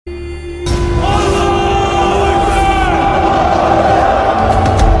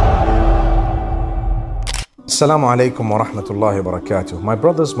Assalamu alaikum wa rahmatullahi wa barakatuh. My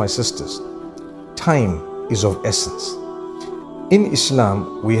brothers, my sisters, time is of essence. In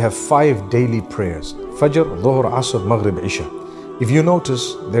Islam, we have 5 daily prayers: Fajr, Dhuhr, Asr, Maghrib, Isha. If you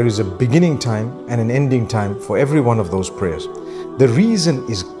notice, there is a beginning time and an ending time for every one of those prayers. The reason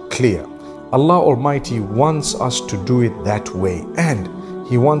is clear. Allah Almighty wants us to do it that way, and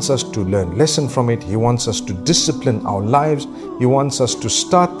He wants us to learn lesson from it. He wants us to discipline our lives. He wants us to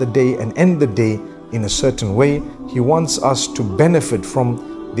start the day and end the day in a certain way. He wants us to benefit from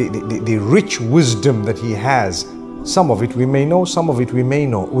the rich wisdom that He has. Some of it we may know, some of it we may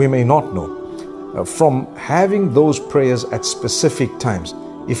not know. From having those prayers at specific times.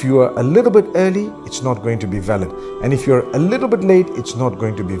 If you are a little bit early, it's not going to be valid. And if you're a little bit late, it's not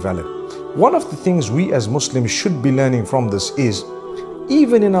going to be valid. One of the things we as Muslims should be learning from this is,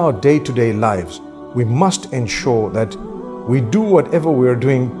 even in our day-to-day lives, we must ensure that we do whatever we're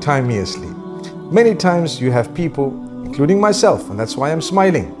doing timeously. Many times you have people, including myself, and that's why I'm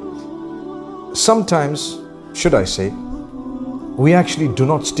smiling. Sometimes, should I say, we actually do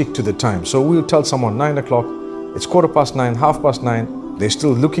not stick to the time. So we'll tell someone 9 o'clock, it's 9:15, 9:30, they're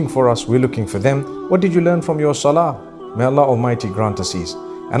still looking for us, we're looking for them. What did you learn from your salah? May Allah Almighty grant us ease.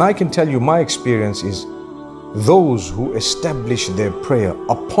 And I can tell you my experience is, those who establish their prayer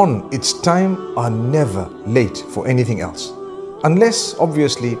upon its time are never late for anything else. Unless,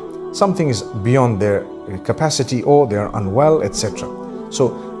 obviously, something is beyond their capacity or they're unwell, etc.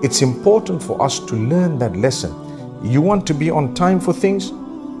 So it's important for us to learn that lesson. You want to be on time for things?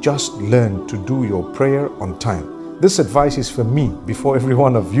 Just learn to do your prayer on time. This advice is for me before every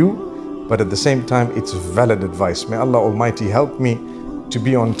one of you, but at the same time, it's valid advice. May Allah Almighty help me to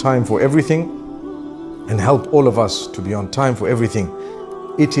be on time for everything, and help all of us to be on time for everything.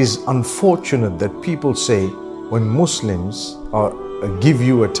 It is unfortunate that people say when Muslims give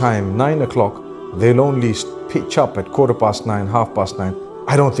you a time, 9 o'clock, they'll only pitch up at 9:15, 9:30.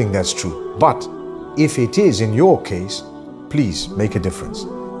 I don't think that's true. But if it is in your case, please make a difference,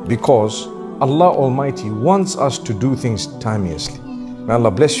 because Allah Almighty wants us to do things timeously. May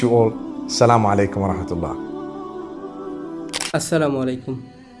Allah bless you all. Assalamu alaikum wa rahmatullah. Assalamu alaikum.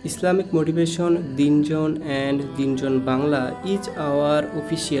 Islamic Motivation Deen and Deen Bangla is our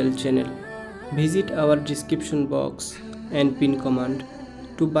official channel. Visit our description box and pin command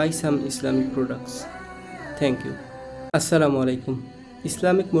to buy some Islamic products. Thank you. Assalamu alaikum.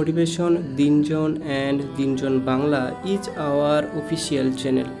 Islamic Motivation Deen and Deen Bangla is our official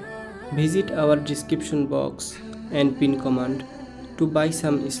channel. Visit our description box and pin command to buy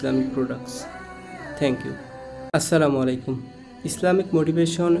some Islamic products. Thank you. Assalamu alaikum. Islamic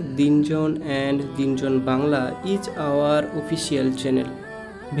Motivation Deen and Deen Bangla is our official channel.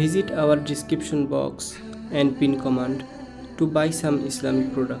 Visit our description box and pin command to buy some Islamic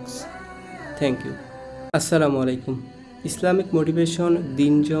products. Thank you. Assalamu alaikum. Islamic Motivation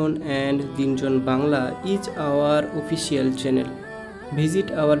Deen and Deen Bangla is our official channel.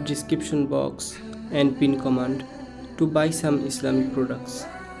 Visit our description box and pin command to buy some Islamic products.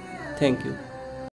 Thank you.